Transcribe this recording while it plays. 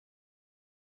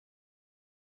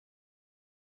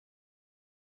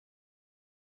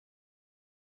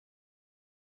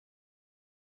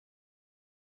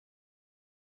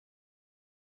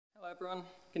Hello everyone,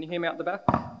 can you hear me out the back?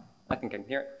 I think I can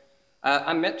hear it.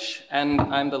 I'm Mitch, and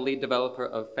I'm the lead developer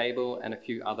of Fable and a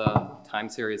few other time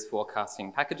series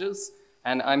forecasting packages,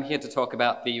 and I'm here to talk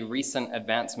about the recent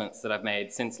advancements that I've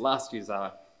made since last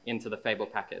useR into the Fable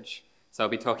package. So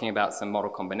I'll be talking about some model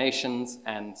combinations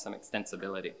and some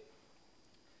extensibility.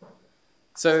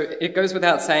 So it goes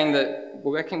without saying that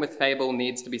working with Fable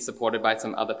needs to be supported by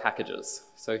some other packages.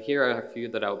 So here are a few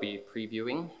that I'll be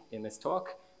previewing in this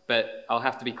talk, but I'll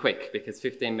have to be quick because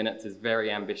 15 minutes is very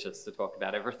ambitious to talk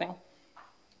about everything.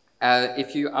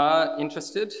 If you are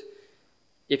interested,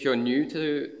 if you're new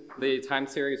to the time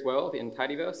series world in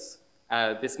Tidyverse,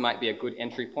 this might be a good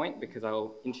entry point because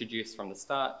I'll introduce from the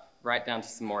start right down to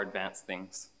some more advanced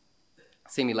things.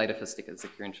 See me later for stickers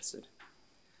if you're interested.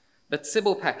 The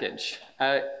Sybil package.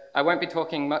 I won't be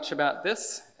talking much about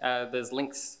this. There's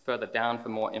links further down for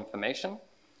more information.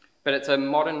 But it's a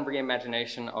modern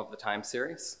reimagination of the time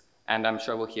series, and I'm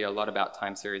sure we'll hear a lot about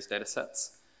time series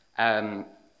datasets.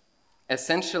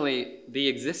 Essentially, the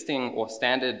existing or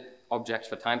standard object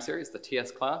for time series, the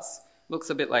TS class, looks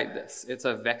a bit like this. It's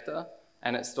a vector,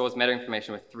 and it stores meta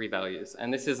information with 3 values.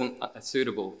 And this isn't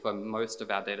suitable for most of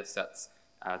our datasets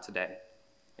today.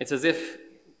 It's as if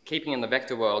keeping in the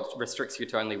vector world restricts you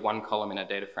to only 1 column in a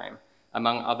data frame,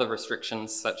 among other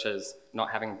restrictions such as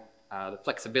not having the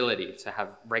flexibility to have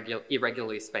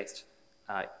irregularly spaced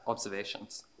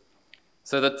observations.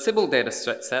 So the Sybil data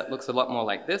set looks a lot more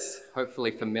like this,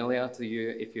 hopefully familiar to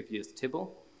you if you've used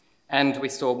Tibble. And we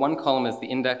store 1 column as the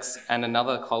index and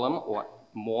another column or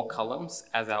more columns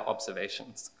as our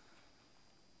observations.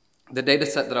 The data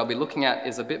set that I'll be looking at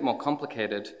is a bit more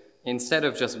complicated. Instead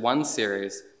of just 1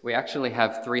 series, we actually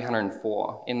have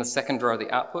 304. In the second row of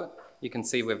the output, you can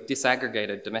see we've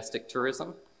disaggregated domestic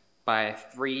tourism by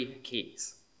 3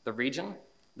 keys: the region,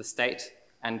 the state,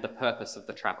 and the purpose of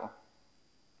the travel.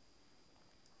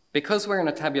 Because we're in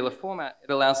a tabular format, it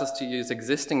allows us to use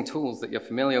existing tools that you're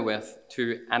familiar with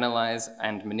to analyze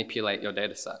and manipulate your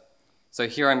dataset. So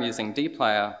here I'm using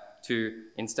dplyr to,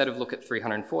 instead of look at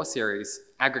 304 series,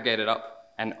 aggregate it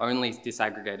up and only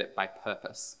disaggregate it by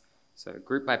purpose. So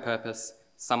group by purpose,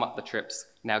 sum up the trips,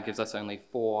 now gives us only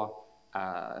 4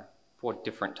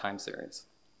 different time series.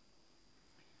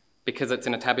 Because it's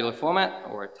in a tabular format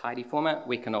or a tidy format,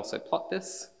 we can also plot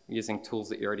this using tools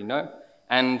that you already know.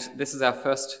 And this is our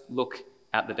first look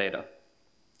at the data.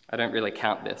 I don't really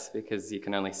count this because you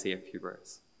can only see a few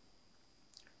rows.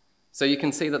 So you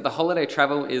can see that the holiday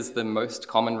travel is the most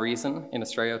common reason in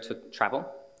Australia to travel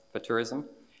for tourism.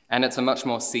 And it's a much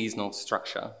more seasonal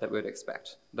structure that we would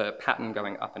expect. The pattern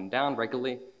going up and down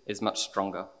regularly is much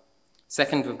stronger.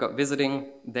 Second, we've got visiting,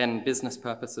 then business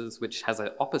purposes, which has an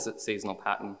opposite seasonal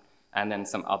pattern, and then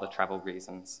some other travel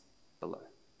reasons below.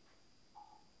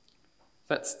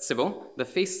 That's Sybil. The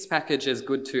Feasts package is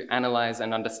good to analyze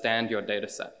and understand your data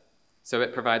set. So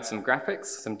it provides some graphics,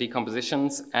 some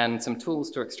decompositions, and some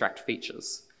tools to extract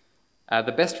features.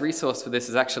 The best resource for this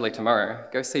is actually tomorrow.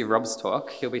 Go see Rob's talk.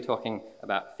 He'll be talking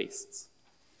about feasts.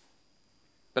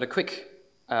 But a quick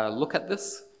look at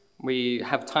this. We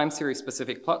have time series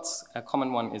specific plots. A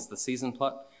common one is the season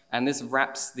plot, and this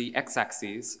wraps the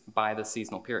x-axes by the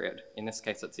seasonal period. In this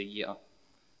case, it's a year.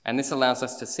 And this allows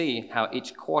us to see how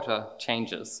each quarter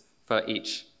changes for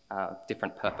each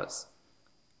different purpose.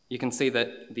 You can see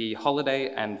that the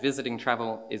holiday and visiting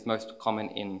travel is most common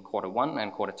in Q1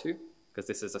 and Q2, because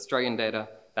this is Australian data.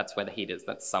 That's where the heat is,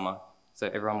 that's summer.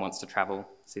 So everyone wants to travel,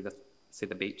 see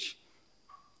the beach.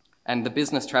 And the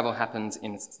business travel happens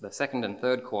in the second and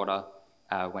third quarter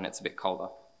when it's a bit colder.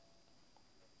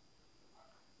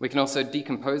 We can also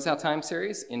decompose our time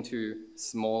series into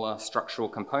smaller structural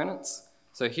components.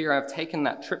 So here I've taken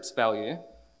that trips value,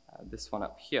 this one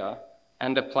up here,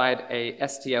 and applied a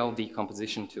STL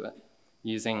decomposition to it,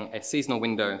 using a seasonal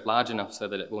window large enough so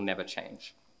that it will never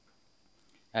change.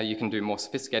 You can do more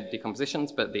sophisticated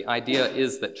decompositions, but the idea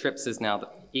is that trips is now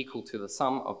equal to the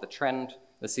sum of the trend,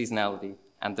 the seasonality,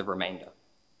 and the remainder.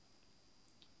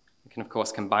 You can, of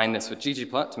course, combine this with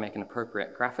ggplot to make an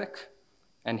appropriate graphic.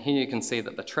 And here you can see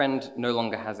that the trend no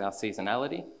longer has our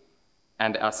seasonality,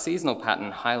 and our seasonal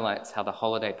pattern highlights how the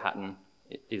holiday pattern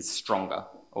is stronger,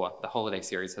 or the holiday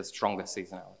series has stronger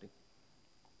seasonality.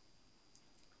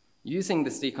 Using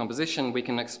this decomposition, we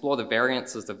can explore the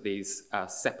variances of these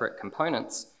separate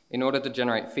components in order to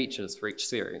generate features for each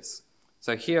series.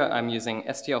 So here I'm using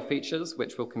STL features,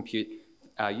 which will compute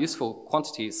useful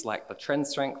quantities like the trend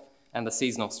strength and the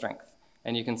seasonal strength.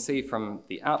 And you can see from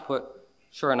the output,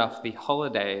 sure enough, the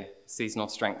holiday seasonal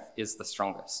strength is the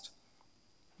strongest.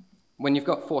 When you've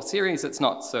got 4 series, it's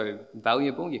not so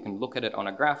valuable. You can look at it on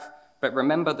a graph, but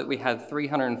remember that we had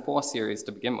 304 series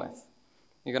to begin with.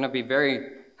 you're going to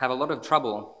have a lot of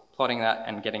trouble plotting that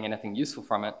and getting anything useful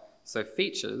from it. So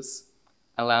features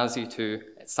allows you to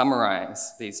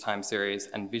summarize these time series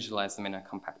and visualize them in a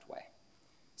compact way.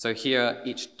 So here,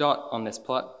 each dot on this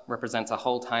plot represents a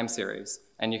whole time series,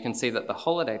 and you can see that the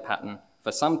holiday pattern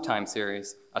for some time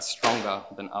series are stronger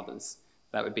than others.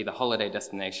 That would be the holiday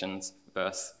destinations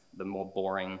versus the more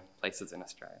boring places in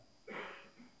Australia.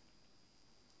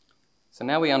 So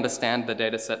now we understand the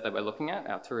data set that we're looking at,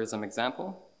 our tourism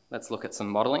example. Let's look at some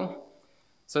modeling.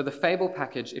 So the Fable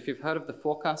package, if you've heard of the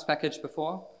forecast package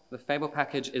before, the Fable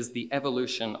package is the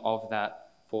evolution of that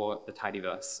for the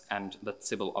tidyverse and the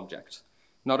Sybil object.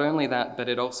 Not only that, but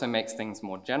it also makes things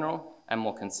more general and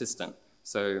more consistent.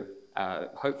 So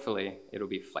hopefully it'll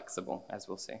be flexible, as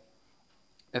we'll see.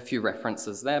 A few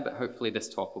references there, but hopefully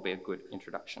this talk will be a good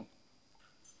introduction.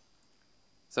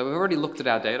 So we've already looked at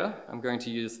our data. I'm going to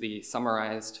use the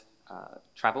summarized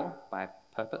travel by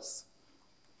purpose.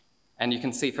 And you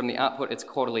can see from the output, it's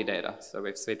quarterly data. So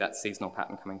we've seen that seasonal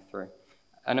pattern coming through.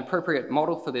 An appropriate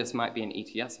model for this might be an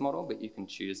ETS model, but you can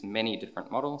choose many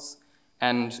different models.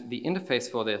 And the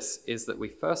interface for this is that we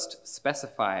first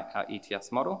specify our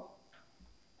ETS model,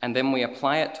 and then we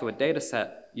apply it to a data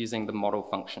set using the model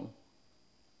function.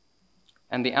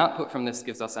 And the output from this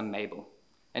gives us a Mabel.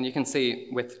 And you can see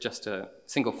with just a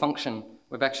single function,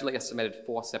 we've actually estimated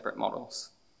 4 separate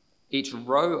models. Each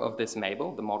row of this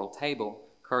Mabel, the model table,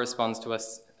 corresponds to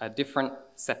a different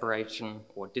separation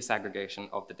or disaggregation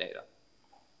of the data.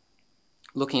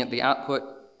 Looking at the output,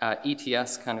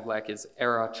 ETS kind of like is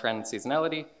error, trend,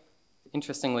 seasonality.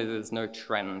 Interestingly, there's no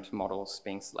trend models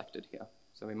being selected here,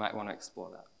 so we might want to explore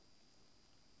that.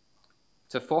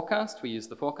 To forecast, we use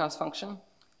the forecast function,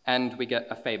 and we get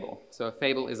a Fable. So a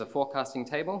Fable is a forecasting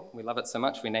table. We love it so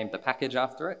much, we named the package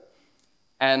after it.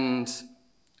 And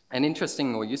an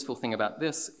interesting or useful thing about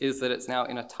this is that it's now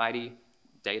in a tidy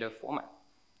data format.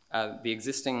 The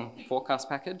existing forecast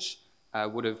package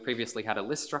would have previously had a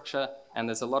list structure, and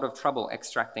there's a lot of trouble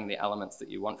extracting the elements that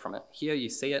you want from it. Here you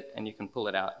see it, and you can pull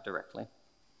it out directly.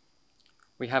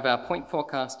 We have our point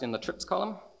forecast in the trips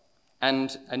column,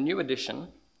 and a new addition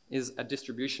is a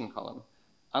distribution column.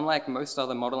 Unlike most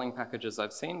other modeling packages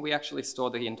I've seen, we actually store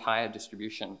the entire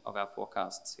distribution of our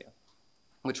forecasts here,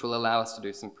 which will allow us to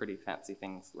do some pretty fancy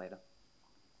things later.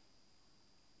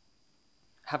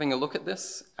 Having a look at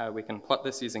this, we can plot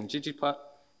this using ggplot,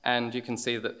 and you can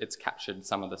see that it's captured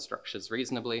some of the structures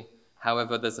reasonably.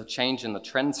 However, there's a change in the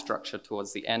trend structure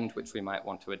towards the end, which we might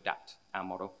want to adapt our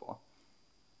model for.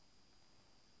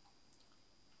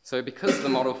 So because the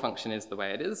model function is the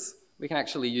way it is, we can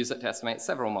actually use it to estimate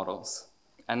several models,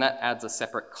 and that adds a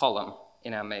separate column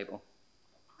in our Mabel.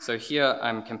 So here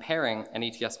I'm comparing an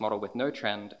ETS model with no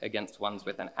trend against ones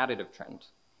with an additive trend.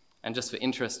 And just for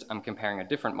interest, I'm comparing a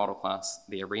different model class,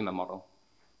 the ARIMA model.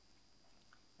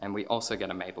 And we also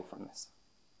get a Mabel from this.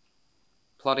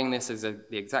 Plotting this is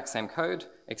the exact same code,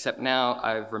 except now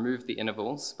I've removed the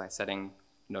intervals by setting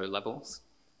no levels,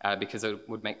 because it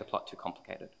would make the plot too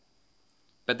complicated.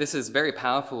 But this is very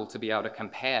powerful to be able to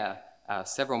compare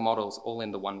several models all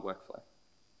in the one workflow.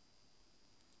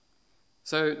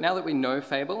 So now that we know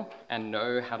Fable and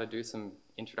know how to do some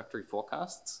introductory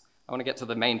forecasts, I want to get to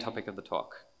the main topic of the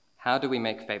talk. How do we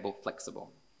make Fable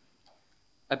flexible?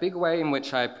 A big way in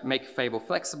which I make Fable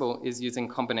flexible is using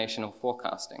combinational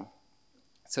forecasting.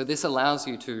 So this allows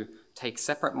you to take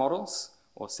separate models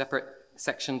or separate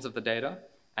sections of the data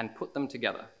and put them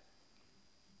together.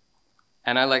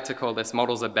 And I like to call this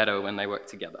models are better when they work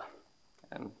together.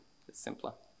 And it's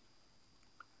simpler.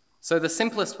 So the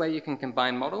simplest way you can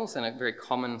combine models, and a very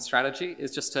common strategy,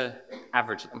 is just to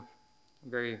average them. A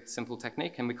very simple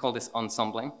technique, and we call this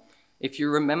ensembling. If you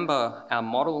remember our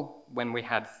model when we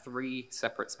had 3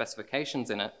 separate specifications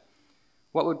in it,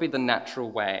 what would be the natural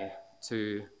way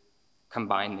to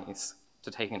combine these,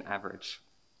 to take an average?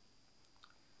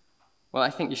 Well, I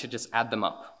think you should just add them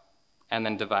up and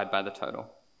then divide by the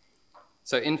total.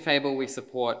 So in Fable, we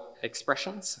support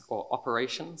expressions or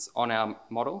operations on our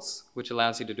models, which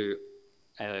allows you to do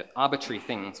arbitrary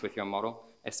things with your model.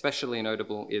 Especially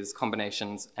notable is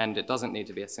combinations, and it doesn't need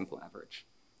to be a simple average.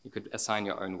 You could assign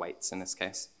your own weights in this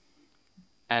case.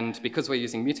 And because we're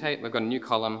using mutate, we've got a new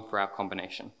column for our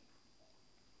combination.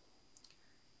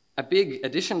 A big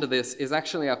addition to this is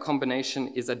actually our combination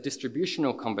is a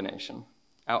distributional combination.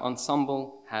 Our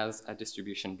ensemble has a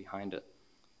distribution behind it.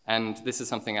 And this is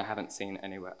something I haven't seen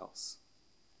anywhere else.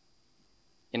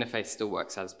 Interface still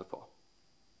works as before.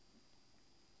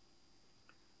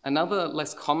 Another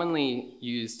less commonly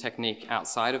used technique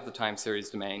outside of the time series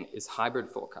domain is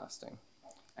hybrid forecasting.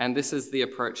 And this is the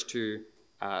approach to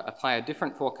apply a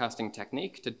different forecasting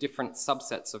technique to different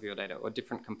subsets of your data or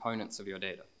different components of your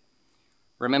data.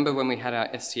 Remember when we had our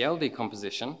STL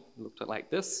decomposition, it looked like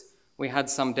this, we had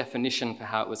some definition for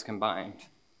how it was combined.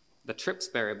 The trips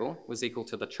variable was equal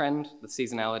to the trend, the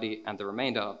seasonality, and the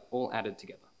remainder all added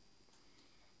together.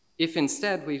 If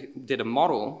instead we did a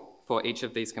model for each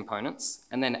of these components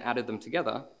and then added them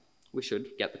together, we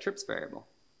should get the trips variable.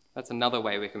 That's another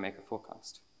way we can make a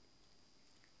forecast.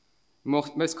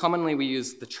 Most commonly, we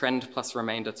use the trend plus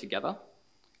remainder together,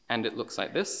 and it looks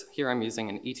like this. Here I'm using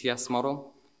an ETS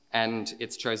model, and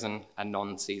it's chosen a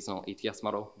non-seasonal ETS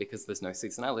model because there's no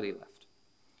seasonality left.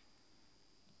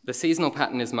 The seasonal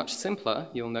pattern is much simpler.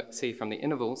 You'll see from the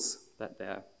intervals that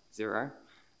they're 0.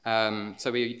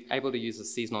 So we're able to use a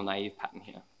seasonal naive pattern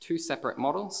here. 2 separate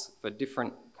models for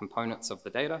different components of the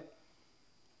data,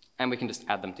 and we can just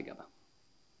add them together.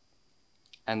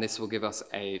 And this will give us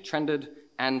a trended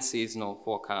and seasonal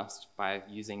forecast by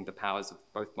using the powers of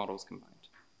both models combined.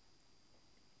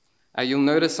 You'll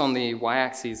notice on the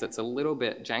y-axis it's a little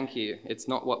bit janky. It's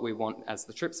not what we want as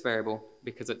the trips variable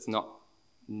because it's not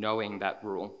knowing that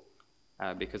rule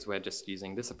because we're just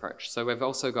using this approach. So we've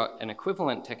also got an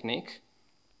equivalent technique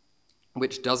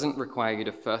which doesn't require you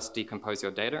to first decompose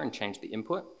your data and change the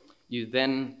input. You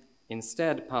then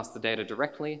instead pass the data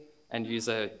directly and use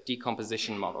a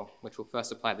decomposition model, which will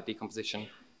first apply the decomposition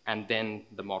and then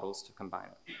the models to combine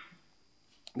it.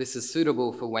 This is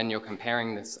suitable for when you're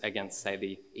comparing this against, say,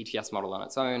 the ETS model on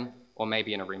its own, or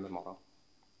maybe an ARIMA model.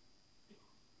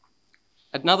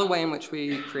 Another way in which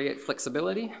we create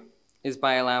flexibility is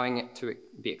by allowing it to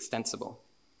be extensible.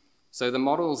 So the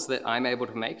models that I'm able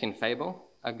to make in Fable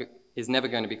is never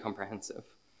going to be comprehensive.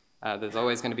 There's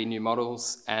always going to be new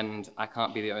models, and I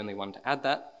can't be the only one to add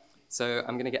that. So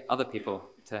I'm going to get other people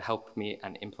to help me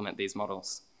and implement these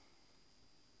models.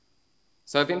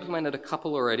 So I've implemented a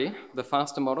couple already, the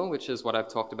faster model, which is what I've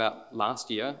talked about last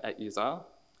year at useR,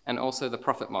 and also the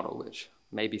profit model, which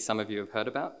maybe some of you have heard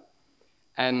about.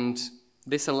 And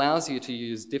this allows you to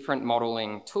use different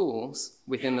modeling tools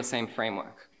within the same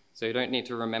framework. So you don't need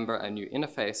to remember a new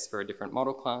interface for a different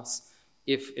model class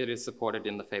if it is supported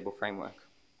in the Fable framework.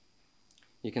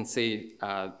 You can see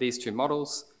these 2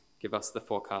 models give us the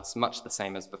forecast much the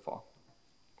same as before.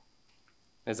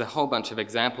 There's a whole bunch of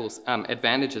examples,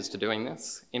 advantages to doing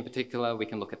this. In particular, we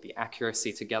can look at the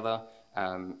accuracy together.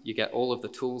 You get all of the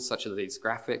tools such as these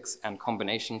graphics and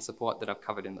combination support that I've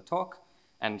covered in the talk,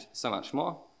 and so much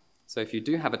more. So if you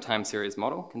do have a time series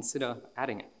model, consider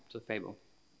adding it to Fable.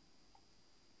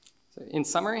 So in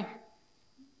summary,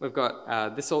 we've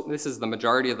got this is the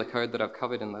majority of the code that I've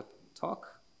covered in the talk.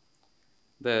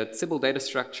 The Sybil data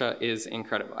structure is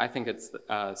incredible. I think it's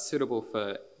suitable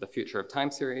for the future of time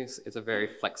series. It's a very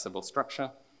flexible structure.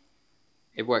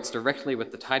 It works directly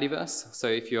with the tidyverse. So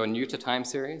if you're new to time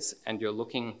series and you're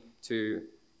looking to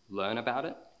learn about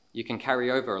it, you can carry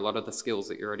over a lot of the skills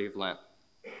that you already have learned.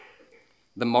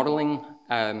 The modeling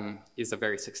is a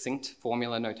very succinct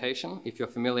formula notation. If you're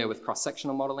familiar with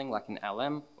cross-sectional modeling, like in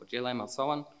LM or GLM or so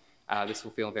on, this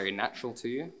will feel very natural to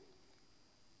you.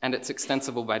 And it's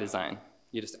extensible by design.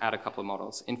 You just add a couple of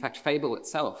models. In fact, Fable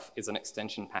itself is an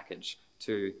extension package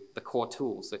to the core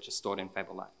tools which are stored in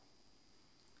Fable-like.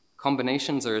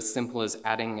 Combinations are as simple as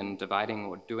adding and dividing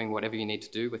or doing whatever you need to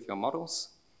do with your models.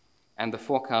 And the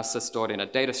forecasts are stored in a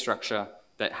data structure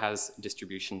that has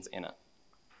distributions in it.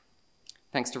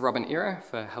 Thanks to Rob and Ira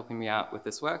for helping me out with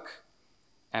this work.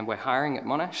 And we're hiring at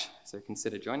Monash, so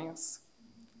consider joining us.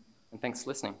 And thanks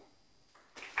for listening.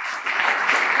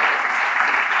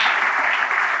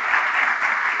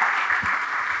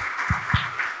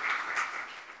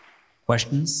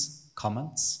 Questions,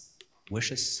 comments,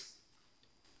 wishes?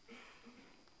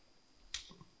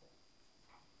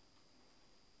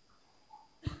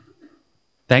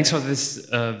 Thanks for this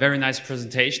very nice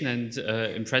presentation and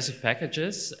impressive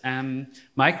packages.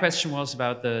 My question was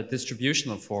about the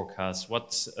distributional forecast.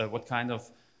 What kind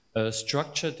of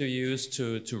structure do you use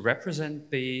to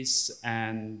represent these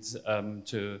and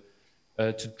to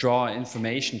draw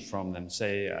information from them?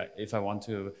 Say, if I want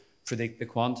to predict the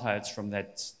quantiles from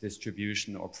that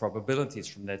distribution or probabilities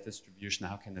from that distribution,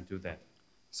 how can I do that?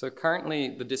 So currently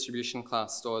the distribution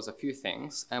class stores a few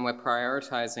things, and we're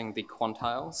prioritizing the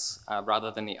quantiles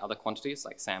rather than the other quantities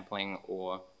like sampling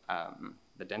or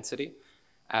the density.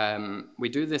 We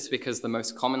do this because the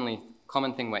most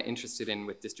common thing we're interested in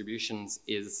with distributions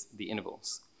is the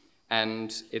intervals.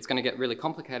 And it's going to get really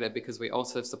complicated because we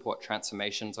also support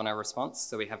transformations on our response,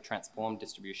 so we have transformed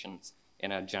distributions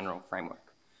in a general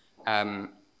framework.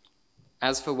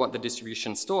 As for what the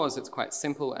distribution stores, it's quite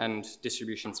simple and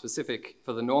distribution specific.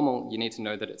 For the normal, you need to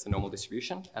know that it's a normal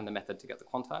distribution and the method to get the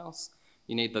quantiles.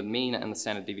 You need the mean and the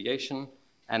standard deviation,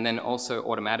 and then also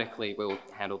automatically we'll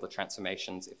handle the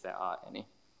transformations if there are any.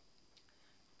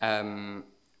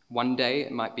 One day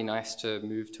it might be nice to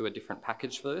move to a different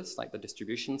package for this, like the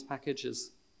distributions package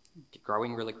is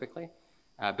growing really quickly,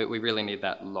 but we really need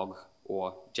that log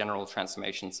or general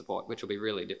transformation support, which will be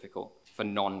really difficult for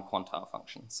non-quantile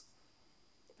functions.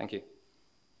 Thank you.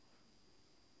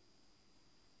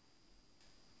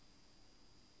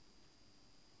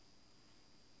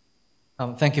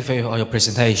 Thank you for your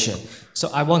presentation. So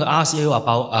I want to ask you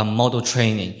about model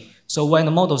training. So when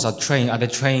the models are trained, are they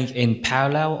trained in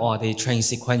parallel or are they trained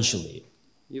sequentially?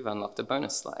 You've unlocked a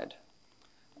bonus slide.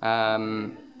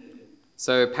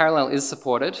 So parallel is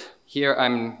supported. Here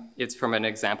it's from an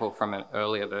example from an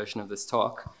earlier version of this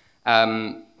talk.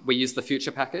 We use the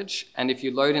future package, and if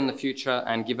you load in the future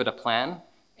and give it a plan,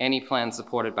 any plan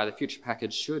supported by the future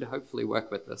package should hopefully work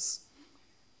with this.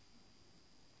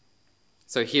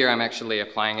 So here I'm actually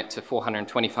applying it to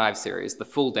 425 series, the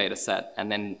full data set,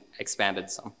 and then expanded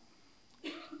some.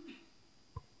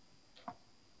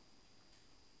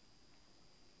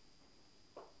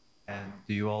 And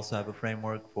do you also have a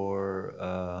framework for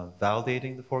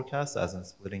validating the forecast, as in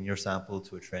splitting your sample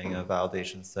to a training and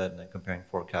validation set and then comparing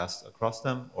forecasts across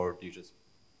them, or do you just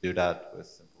do that with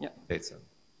simple data?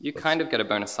 You kind of get a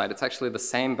bonus slide. It's actually the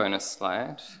same bonus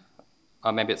slide.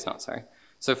 Oh, maybe it's not, sorry.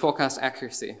 So forecast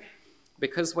accuracy.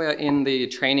 Because we're in the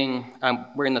training,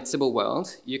 we're in the Sybil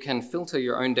world, you can filter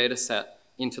your own data set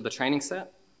into the training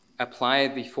set, apply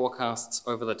the forecasts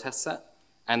over the test set,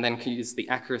 and then can use the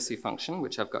accuracy function,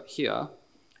 which I've got here,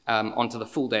 onto the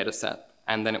full data set,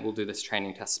 and then it will do this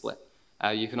training test split.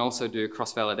 You can also do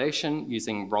cross-validation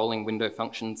using rolling window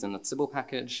functions in the Sybil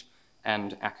package,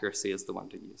 and accuracy is the one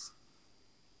to use.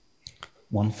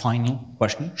 One final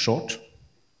question, short.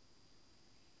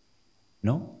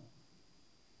 No?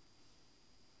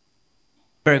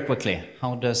 Very quickly,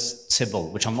 how does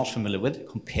Sybil, which I'm not familiar with,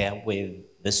 compare with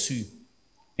the SU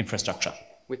infrastructure?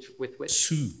 With which?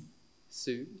 SU.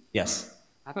 SU? Yes.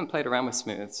 I haven't played around with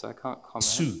Smooth, so I can't comment.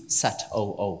 SU,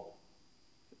 SAT-OO.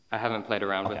 I haven't played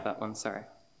around with that one, sorry.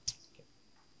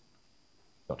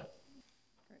 Got it.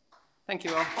 Great. Thank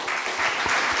you all.